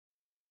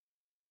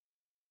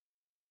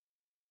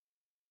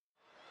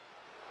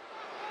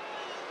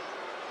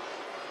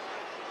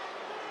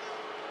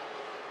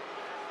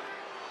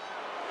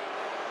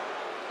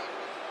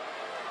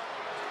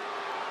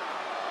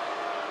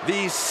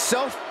the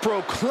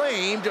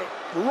self-proclaimed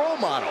role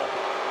model.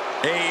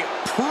 A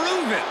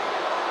proven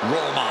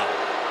role model.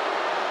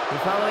 The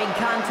following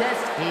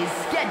contest is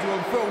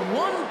scheduled for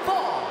one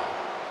fall.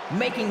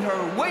 Making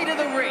her way to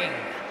the ring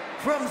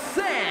from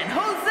San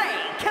Jose,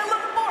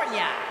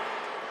 California,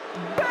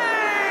 Bayley!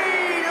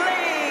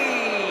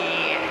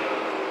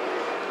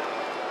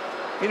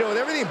 You know, with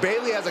everything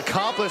Bayley has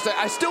accomplished,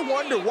 I still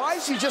wonder, why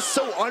is she just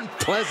so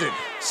unpleasant,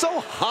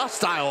 so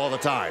hostile all the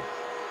time?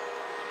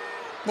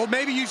 Well,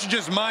 maybe you should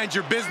just mind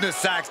your business,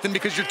 Saxton,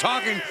 because you're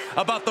talking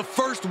about the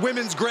first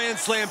Women's Grand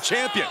Slam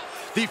champion,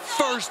 the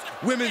first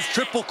Women's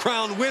Triple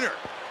Crown winner.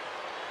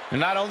 And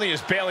not only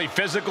is Bayley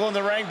physical in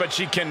the ring, but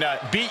she can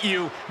beat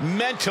you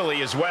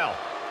mentally as well.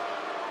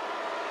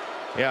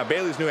 Yeah,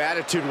 Bayley's new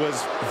attitude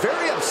was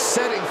very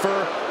upsetting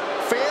for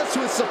fans who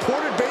had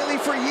supported Bayley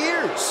for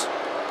years.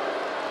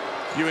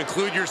 You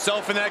include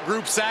yourself in that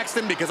group,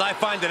 Saxton, because I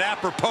find it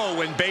apropos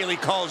when Bayley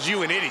calls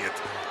you an idiot.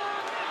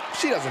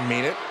 She doesn't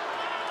mean it,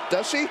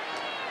 does she?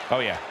 Oh,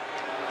 yeah.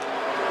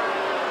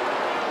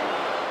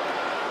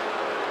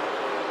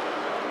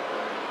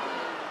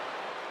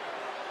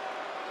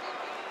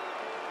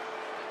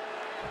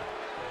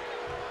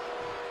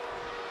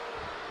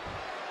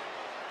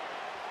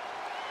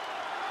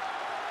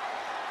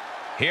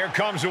 Here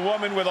comes a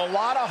woman with a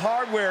lot of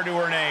hardware to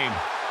her name.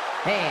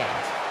 And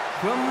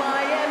from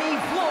Miami,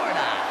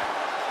 Florida,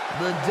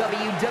 the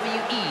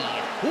WWE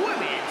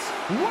Women's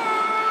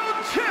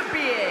World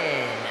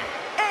Champion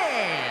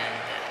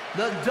and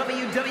the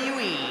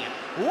WWE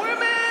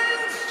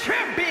Women's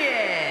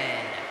Champion,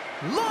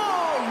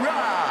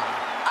 Lola.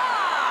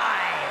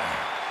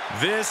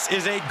 This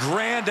is a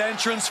grand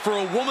entrance for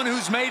a woman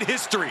who's made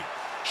history.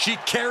 She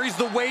carries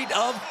the weight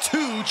of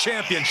 2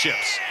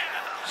 championships.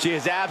 She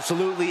is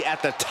absolutely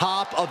at the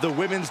top of the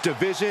women's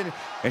division,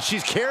 and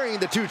she's carrying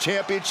the 2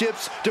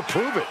 championships to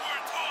prove it.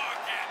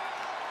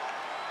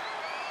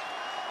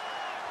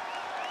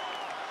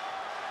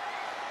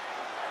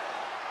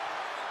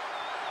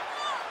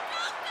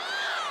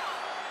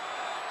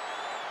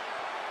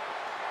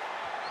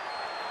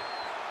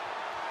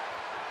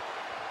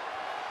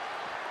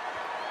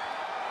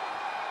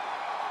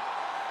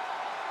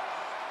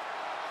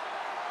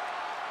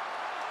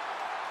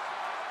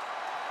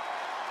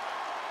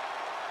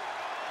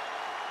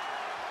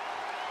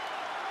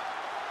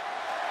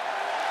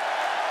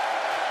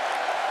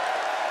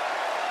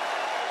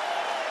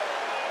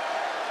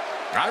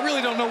 I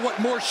really don't know what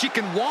more she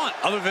can want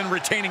other than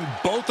retaining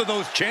both of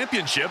those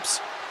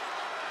championships.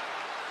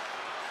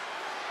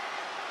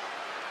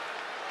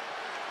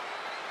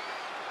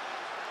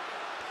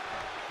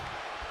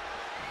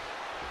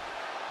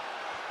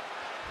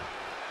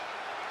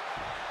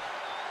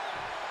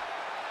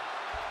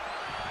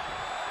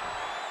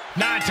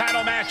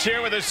 Non-title match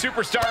here with a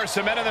superstar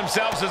cementing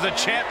themselves as a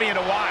champion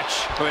to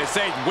watch. Well, they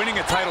say winning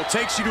a title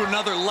takes you to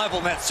another level,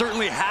 and that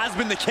certainly has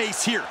been the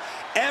case here.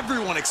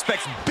 Everyone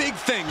expects big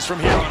things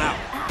from here on out.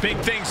 Big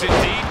things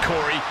indeed,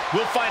 Corey.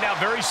 We'll find out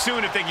very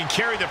soon if they can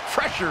carry the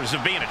pressures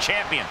of being a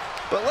champion.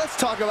 But let's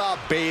talk about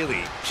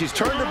Bayley. She's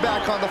turned her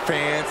back on the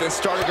fans and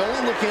started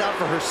only looking out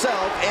for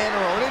herself and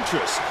her own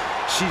interests.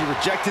 She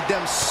rejected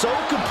them so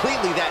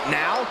completely that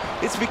now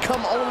it's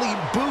become only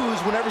boos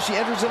whenever she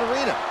enters an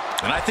arena.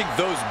 And I think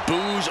those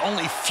boos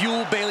only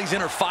fuel Bayley's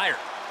inner fire.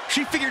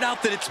 She figured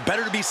out that it's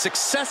better to be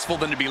successful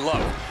than to be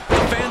loved.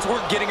 The fans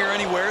weren't getting her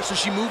anywhere, so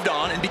she moved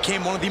on and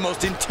became one of the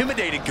most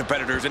intimidating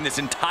competitors in this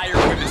entire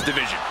women's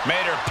division.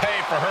 Made her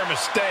pay for her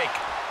mistake.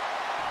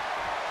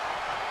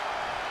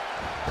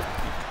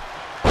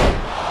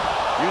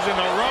 Using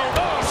the rope.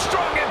 Oh,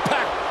 strong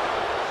impact.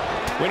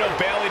 We know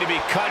Bayley to be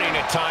cunning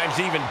at times,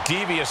 even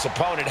devious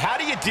opponent. How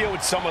do you deal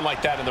with someone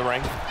like that in the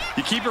ring?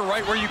 You keep her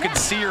right where you can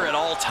see her at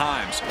all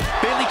times.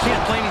 Bayley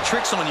can't play any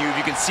tricks on you if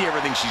you can see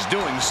everything she's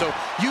doing, so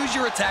use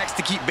your attacks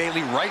to keep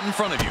Bayley right in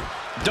front of you.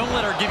 Don't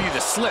let her give you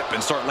the slip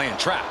and start laying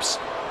traps.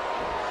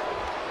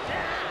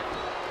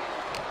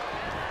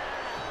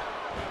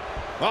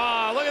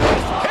 Ah, look at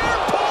this. Hair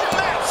pull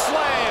mat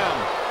slam.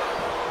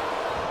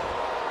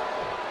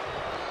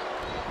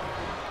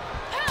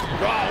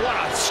 Oh, what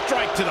a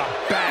strike to the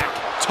back.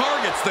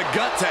 Targets the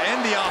gut to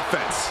end the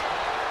offense.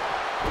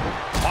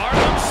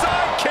 Harlem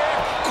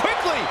sidekick.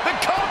 Quickly, the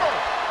cover.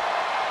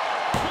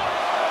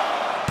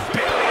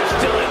 Bayley is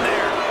still in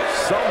there.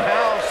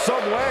 Somehow,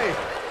 some way.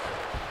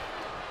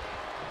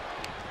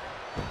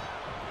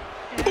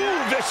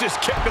 Ooh, vicious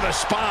kick to the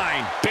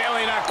spine.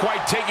 Bayley not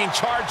quite taking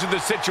charge of the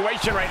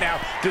situation right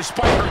now,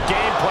 despite her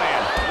game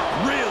plan.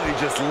 Really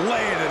just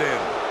laying it in.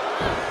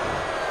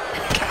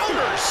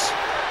 Counters.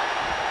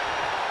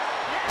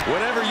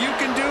 Whatever you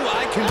can do,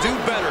 I can do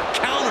better.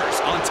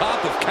 Counters on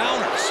top of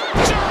counters.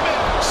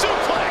 German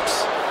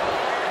suplex.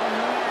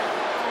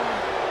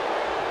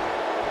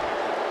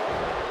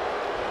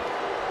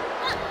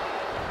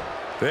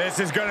 This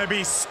is going to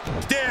be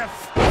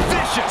stiff.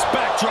 Vicious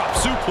backdrop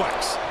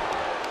suplex.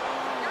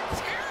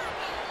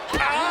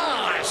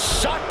 Ah,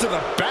 shot to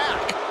the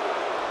back.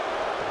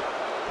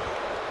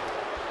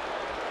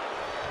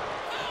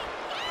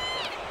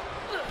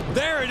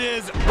 There it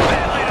is.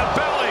 Belly to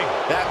belly.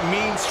 That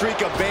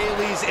streak of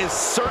Bayley's is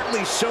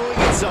certainly showing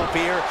itself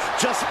here,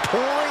 just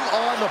pouring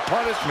on the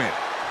punishment.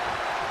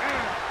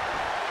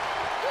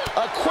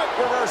 A quick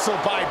reversal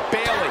by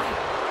Bayley.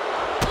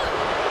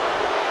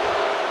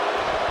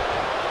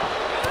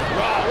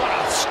 Oh, what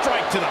a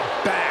strike to the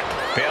back.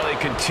 Bayley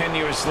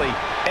continuously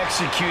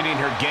executing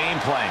her game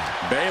plan.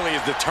 Bayley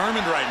is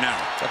determined right now.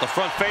 Got the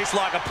front face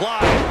lock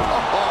applied.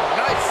 Oh,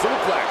 nice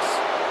suplex.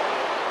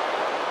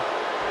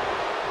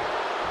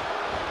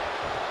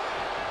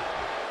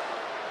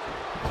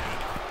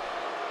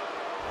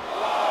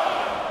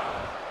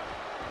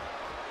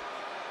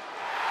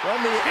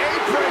 From the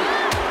apron.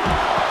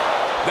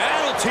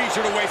 That'll teach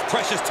her to waste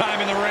precious time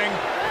in the ring.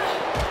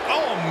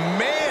 Oh,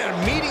 man,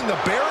 meeting the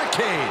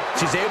barricade.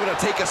 She's able to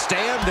take a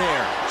stand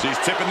there. She's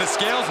tipping the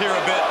scales here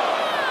a bit.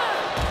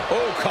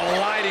 Oh,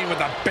 colliding with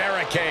the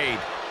barricade.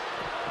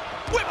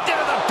 Whipped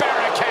into the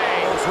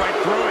barricade. Goes right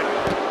through it.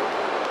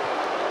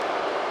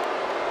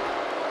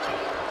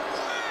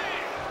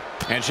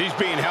 And she's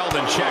being held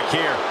in check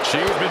here.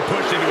 She's been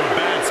pushed into a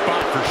bad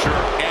spot for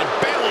sure. And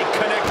Bayley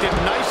connected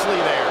nicely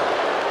there.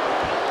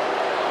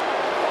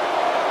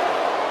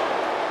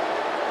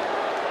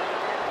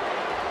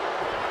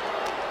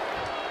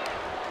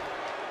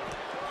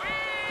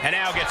 And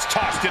now gets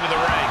tossed into the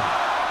ring.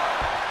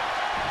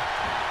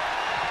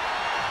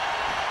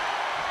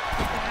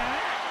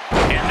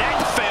 And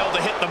that failed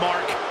to hit the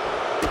mark.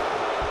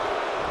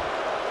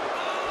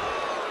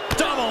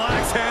 Double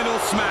axe handle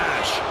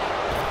smash.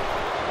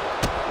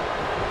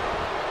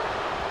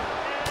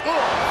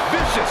 Oh,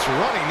 vicious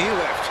running knee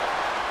lift.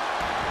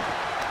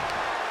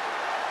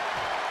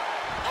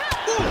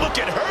 Ooh, look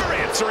at her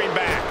answering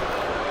back.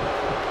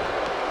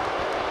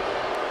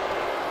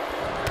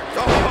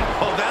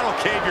 Oh, that'll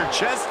cave your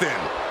chest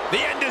in.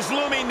 The end is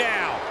looming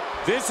now.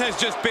 This has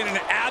just been an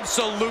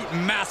absolute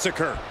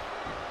massacre.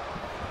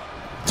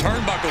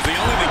 Turnbuckle's the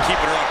only thing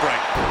keeping her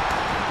upright.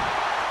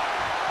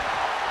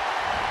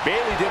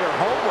 Bayley did her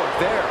homework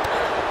there.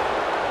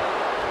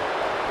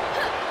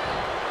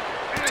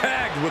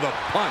 Tagged with a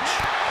punch.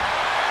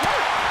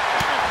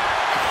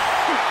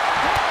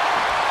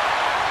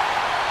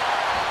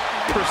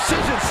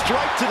 Precision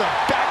strike to the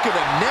back of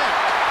the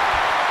neck.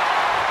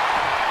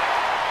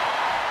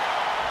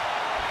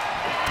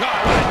 Oh,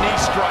 what a knee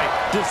strike.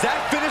 Does that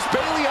finish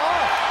Bayley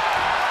off?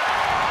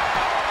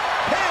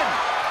 Pin.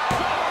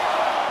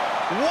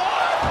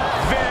 What?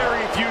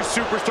 Very few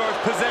superstars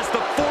possess the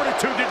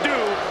fortitude to do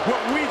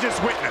what we just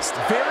witnessed.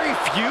 Very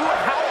few?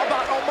 How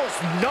about almost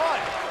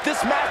none?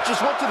 This match just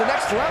went to the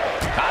next level.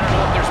 I don't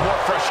know if there's more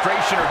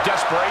frustration or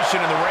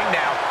desperation in the ring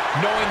now,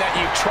 knowing that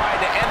you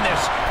tried to end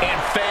this and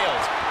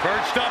failed.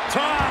 Perched up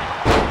top.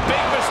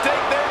 Big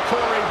mistake there,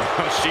 Corey.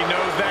 She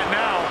knows that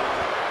now.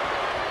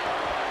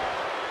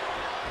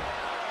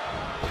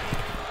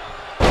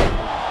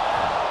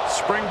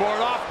 Springboard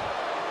off.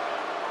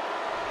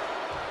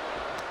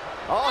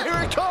 Oh,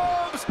 here it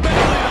comes.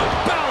 Belly to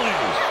belly.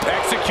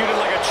 Executed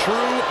like a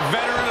true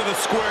veteran of the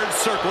squared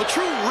circle. A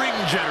true ring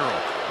general.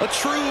 A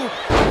true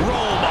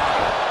role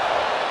model.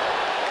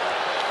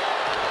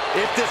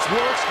 If this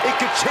works, it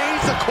could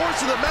change the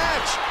course of the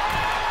match.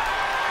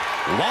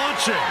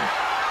 Launching.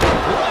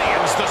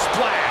 Lands the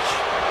splash.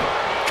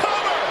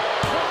 Cover.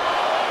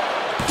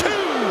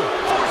 Two.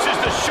 Forces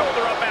the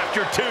shoulder up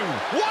after two.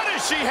 What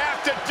does she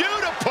have to do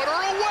to put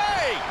her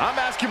away? I'm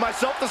asking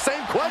myself the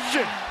same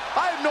question.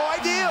 I have no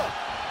idea.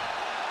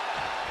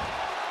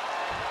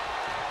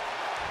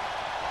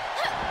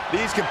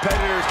 These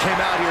competitors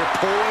came out here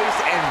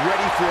poised and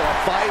ready for a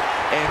fight,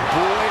 and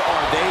boy,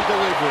 are they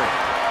delivering.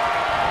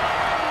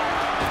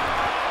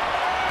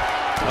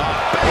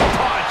 Big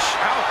punch.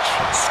 Ouch.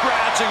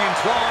 Scratching and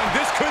clawing.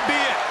 This could be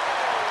it.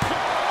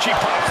 She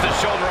pops the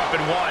shoulder up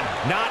in one.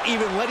 Not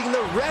even letting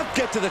the ref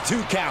get to the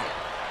 2 count.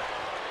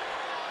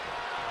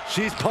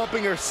 She's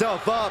pumping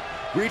herself up,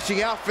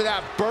 reaching out for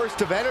that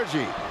burst of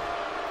energy.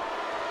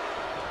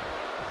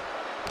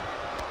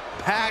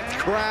 Packed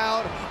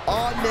crowd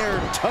on their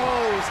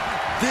toes.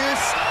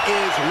 This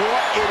is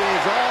what it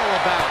is all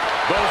about.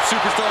 Both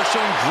superstars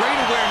showing great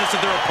awareness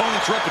of their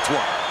opponent's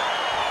repertoire.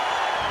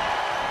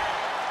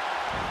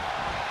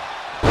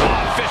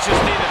 Vicious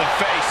knee to the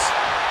face.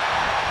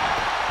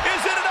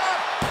 Is it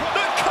enough?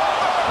 The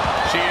cover!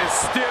 She is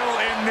still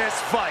in this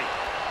fight.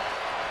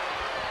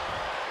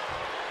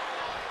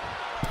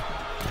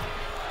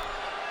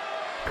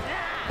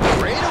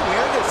 Great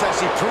awareness as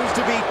she proves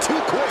to be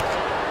too quick.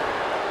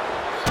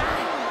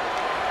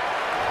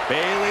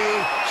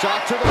 Bayley,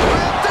 shot to the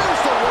rib.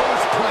 There's the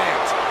rose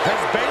plant.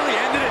 Has Bayley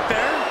ended it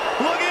there?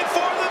 Looking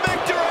for the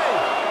victory.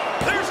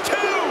 There's 2.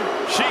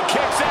 She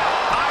kicks out.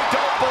 I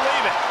don't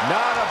believe it.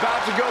 Not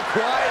about to go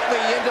quietly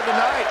into the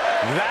night.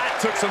 That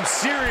took some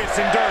serious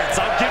endurance,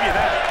 I'll give you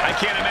that. I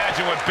can't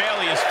imagine what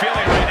Bayley is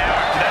feeling right now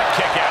after that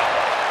kick out.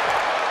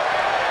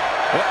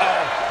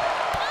 Uh-oh.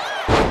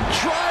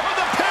 Try for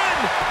the pin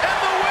and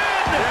the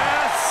win.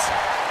 Yes.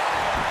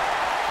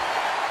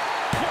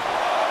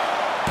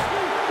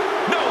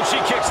 No, she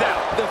kicks out.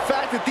 The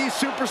fact that these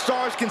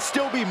superstars can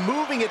still be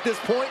moving at this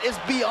point is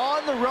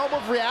beyond the realm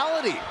of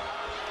reality.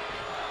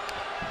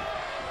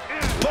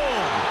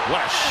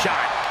 What a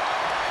shot.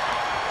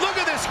 Look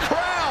at this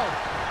crowd.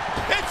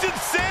 It's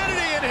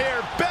insanity in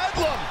here.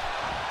 Bedlam.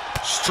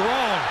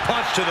 Strong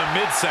punch to the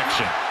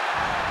midsection.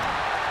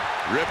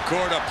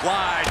 Ripcord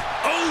applied.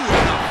 Oh,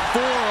 and a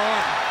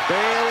forearm.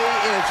 Bayley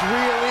is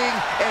reeling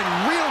and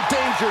real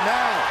danger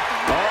now.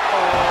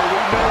 Uh-oh, we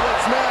know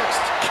what's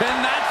next. Can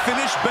that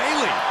finish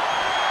Bayley?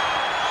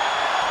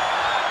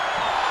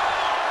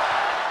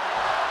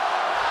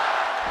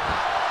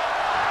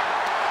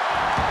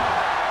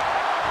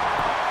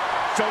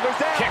 Shoulders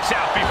down. Kicks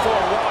out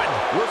before one.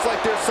 Looks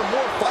like there's some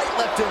more fight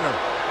left in her.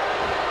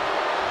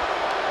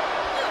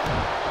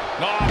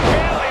 Oh,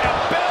 belly to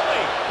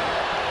belly.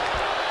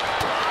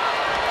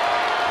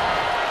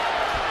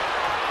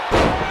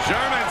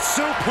 German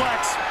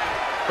suplex.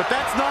 But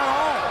that's not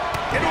all.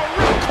 Into a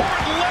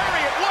ripcord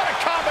lariat. What a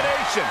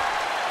combination.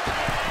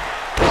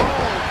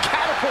 Oh,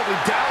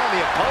 catapulted down on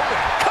the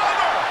opponent.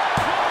 Cover.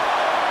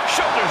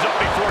 Shoulders up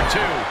before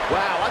two.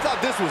 Wow, I thought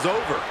this was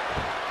over.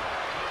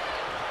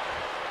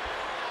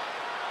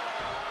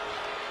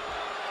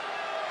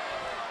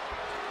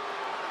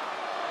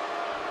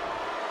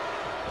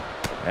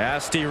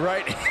 Nasty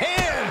right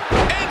hand.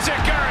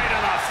 Enziguri to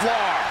the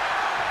floor.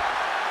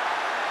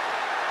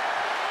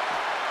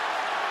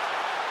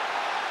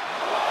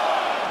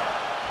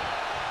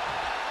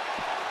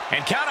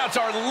 And countouts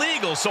are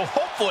legal, so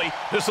hopefully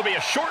this will be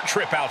a short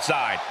trip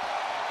outside.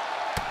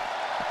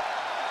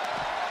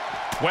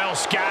 Well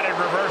scattered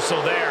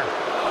reversal there.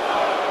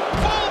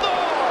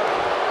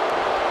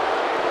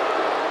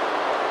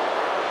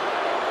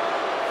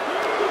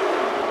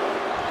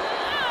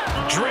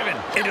 Driven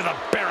into the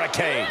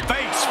barricade.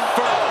 Face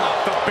first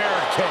off the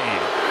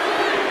barricade.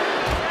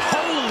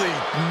 Holy,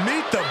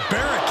 meet the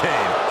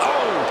barricade.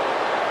 Oh!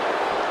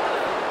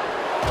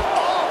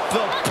 Off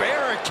the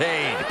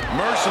barricade.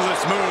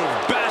 Merciless move,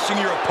 bashing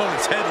your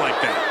opponent's head like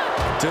that.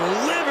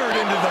 Delivered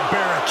into the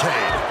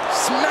barricade.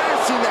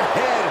 Smashing the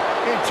head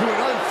into an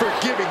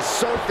unforgiving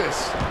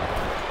surface.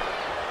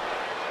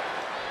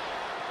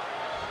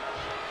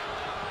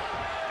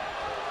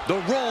 The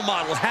role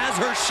model has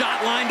her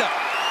shot lined up.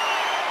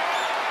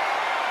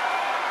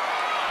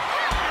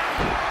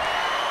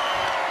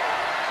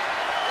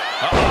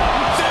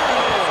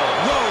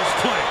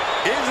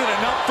 Is it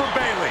enough for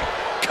Bayley?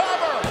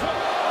 Cover!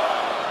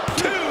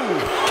 Two!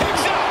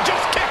 Kicks out!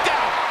 Just kicked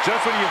out!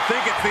 Just when you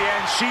think it's the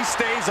end, she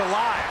stays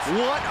alive.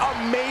 What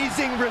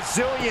amazing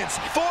resilience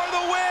for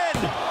the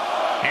win!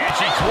 And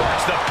she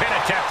thwarts the pin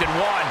attempt and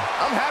won.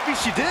 I'm happy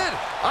she did.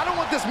 I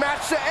don't want this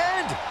match to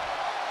end.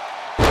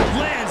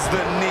 Lands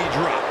the knee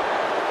drop.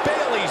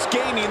 Bayley's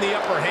gaining the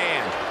upper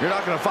hand. You're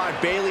not going to find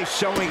Bayley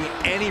showing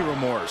any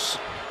remorse.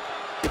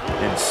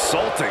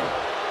 Insulting.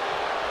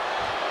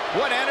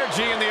 What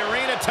energy in the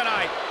arena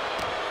tonight.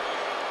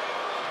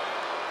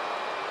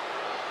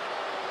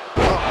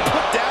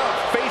 Put down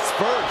face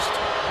first.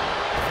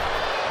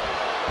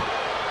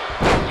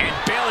 And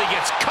Bayley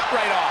gets cut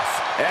right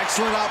off.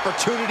 Excellent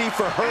opportunity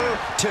for her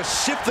to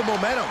shift the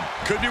momentum.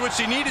 Could be what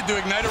she needed to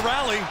ignite a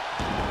rally.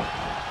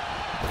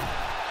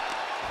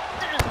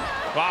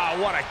 Wow,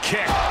 what a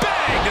kick.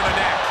 Bang to the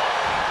neck.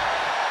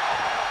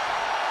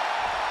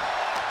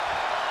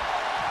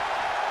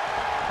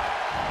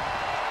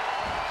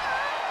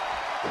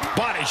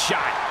 Body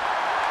shot.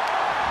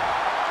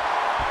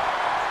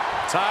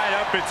 Tied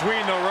up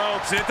between the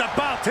ropes. It's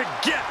about to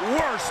get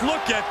worse.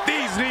 Look at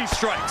these knee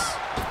strikes.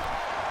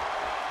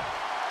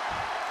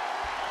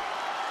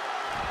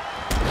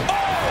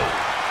 Oh!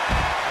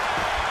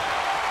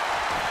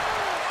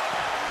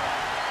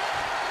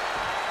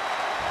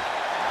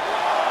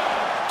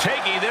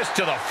 Taking this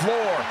to the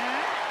floor.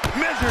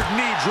 Measured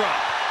knee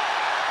drop.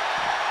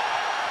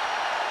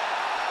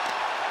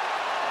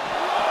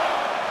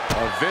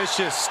 A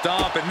vicious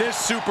stomp, and this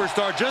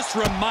superstar just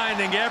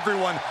reminding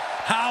everyone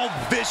how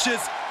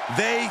vicious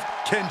they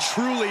can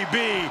truly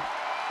be.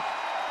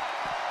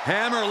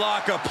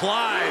 Hammerlock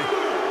applied.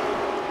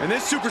 And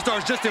this superstar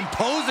is just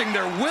imposing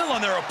their will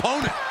on their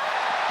opponent.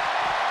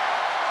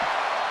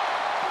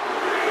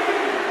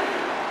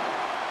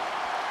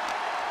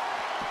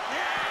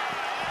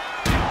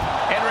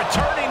 And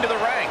returning to the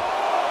ring.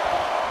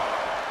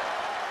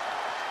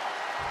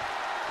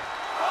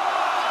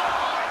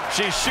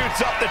 She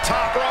shoots up the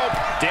top rope.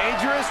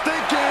 Dangerous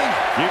thinking.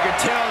 You can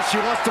tell she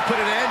wants to put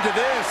an end to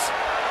this.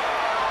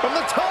 From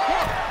the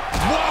top.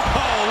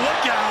 Whoa,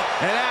 look out.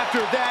 And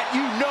after that, you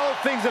know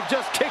things have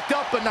just kicked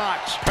up a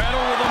notch. Pedal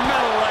to the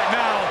metal right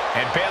now.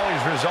 And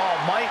Bayley's resolve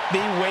might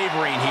be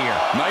wavering here.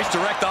 Nice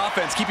direct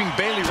offense, keeping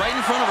Bayley right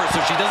in front of her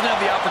so she doesn't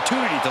have the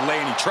opportunity to lay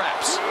any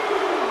traps.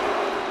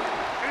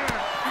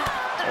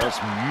 Just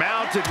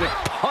mounted with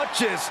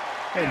punches.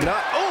 And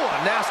not, oh, a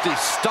nasty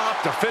stop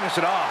to finish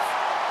it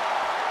off.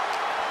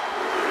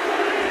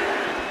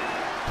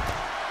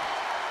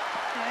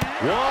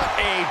 What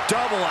a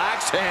double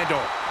axe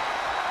handle.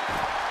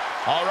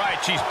 All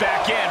right, she's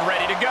back in,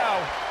 ready to go.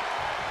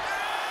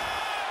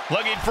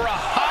 Looking for a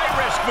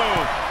high-risk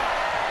move.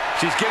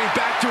 She's getting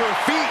back to her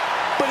feet,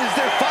 but is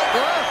there fight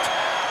left?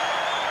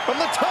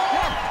 From the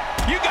top.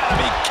 You gotta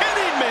be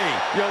kidding me!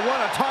 You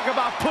want to talk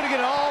about putting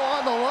it all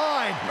on the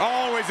line.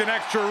 Always an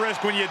extra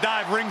risk when you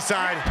dive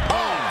ringside.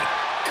 Oh, my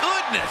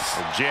goodness.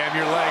 Jam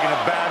your leg in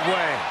a bad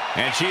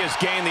way. And she has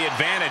gained the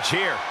advantage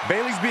here.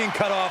 Bayley's being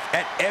cut off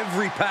at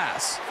every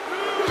pass.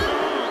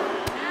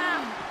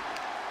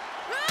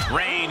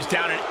 Range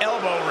down an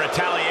elbow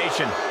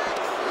retaliation.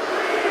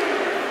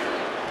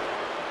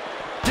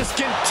 Just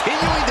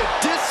continuing to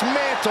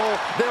dismantle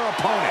their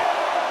opponent.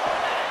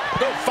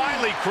 They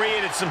finally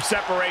created some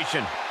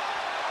separation.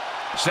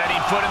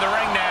 Setting foot in the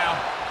ring now.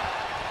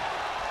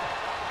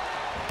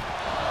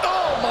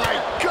 Oh my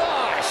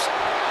gosh!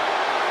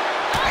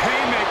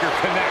 Haymaker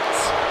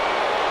connects.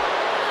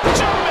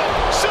 German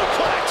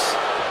suplex.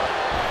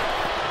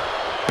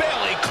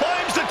 Bayley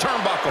climbs the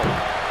turnbuckle.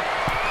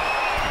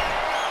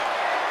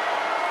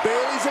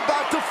 Bayley's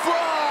about to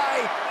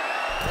fly.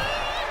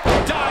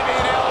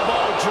 Diving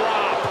elbow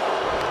drop.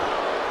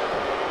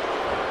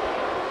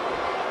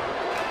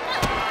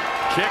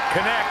 Kick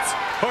connects.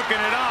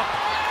 Hooking it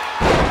up.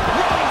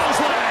 Rolls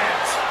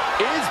lands.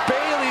 Is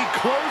Bayley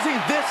closing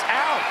this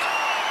out?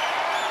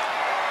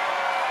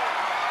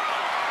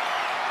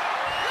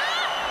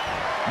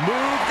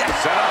 Moved and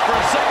Set up for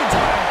a second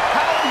time.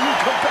 how do you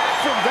come back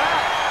from that?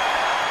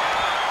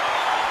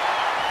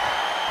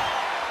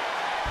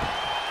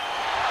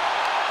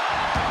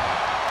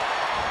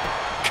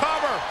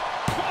 Cover.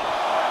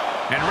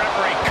 And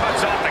referee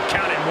cuts off the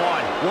count in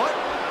one. What?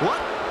 What?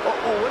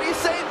 Oh, what are you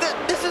saying?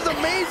 This is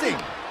amazing.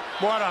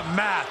 What a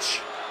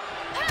match.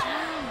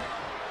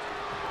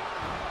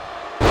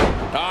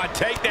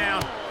 Takedown.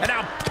 And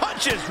now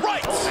punches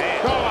right.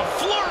 Oh, a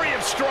flurry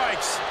of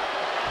strikes.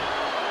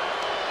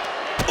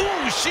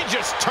 Ooh, she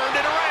just turned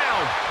it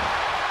around.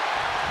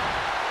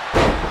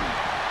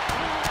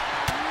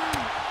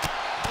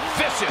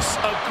 Vicious,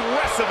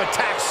 aggressive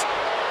attacks.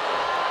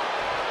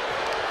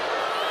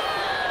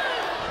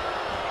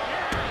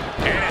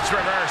 And it's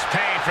reverse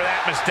pain for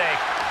that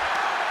mistake.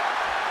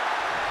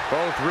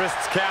 Both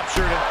wrists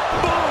captured and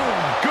boom!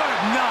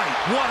 Good night.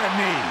 What a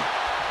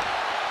knee.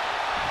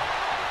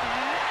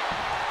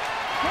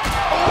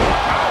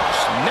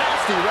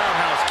 Nasty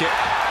roundhouse kick.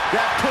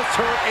 That puts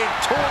her in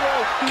total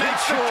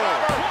control.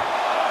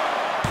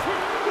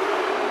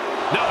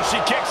 No, she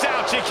kicks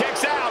out. She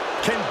kicks out.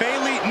 Can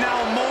Bayley now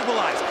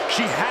mobilize?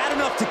 She had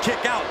enough to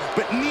kick out,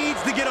 but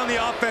needs to get on the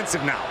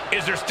offensive now.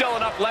 Is there still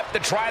enough left to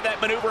try that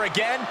maneuver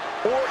again?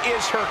 Or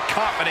is her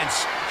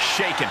confidence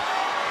shaken?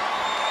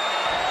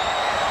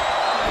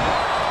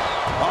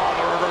 Oh,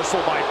 the reversal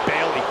by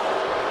Bayley.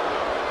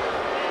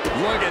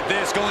 Look at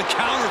this, going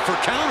counter for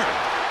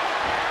counter.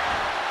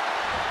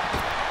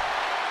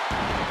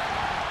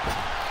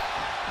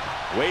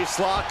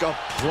 Waistlock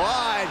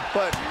applied,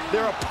 but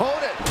their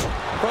opponent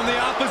From the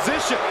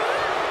opposition.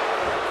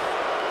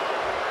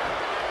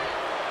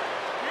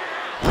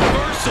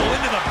 Reversal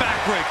into the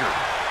backbreaker.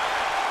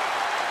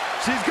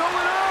 she's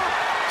going up.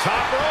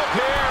 Top rope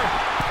here.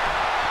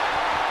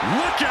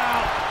 Look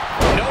out.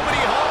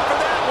 Nobody home for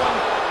that one.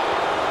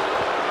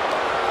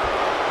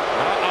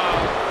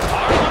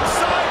 Arm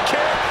side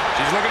kick.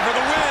 She's looking for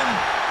the win.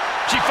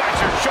 She fights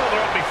her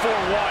shoulder up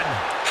before one.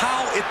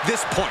 How at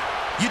this point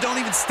you don't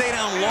even stay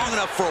down long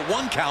enough for a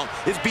 1 count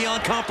is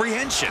beyond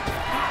comprehension.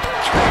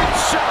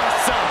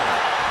 Kinshasa.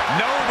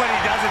 Nobody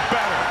does it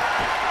better.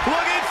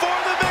 Looking for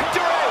the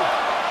victory.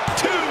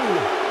 2.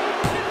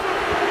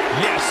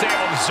 Yes,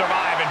 able to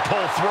survive and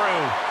pull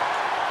through.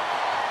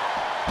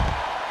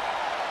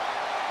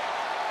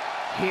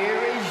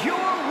 Here is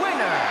your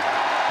winner,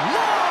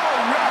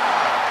 Lola.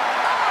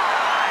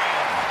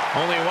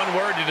 Only one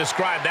word to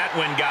describe that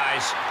win,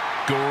 guys.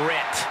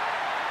 Grit.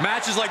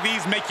 Matches like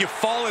these make you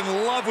fall in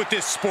love with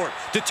this sport.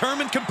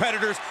 Determined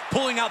competitors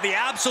pulling out the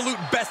absolute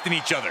best in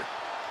each other.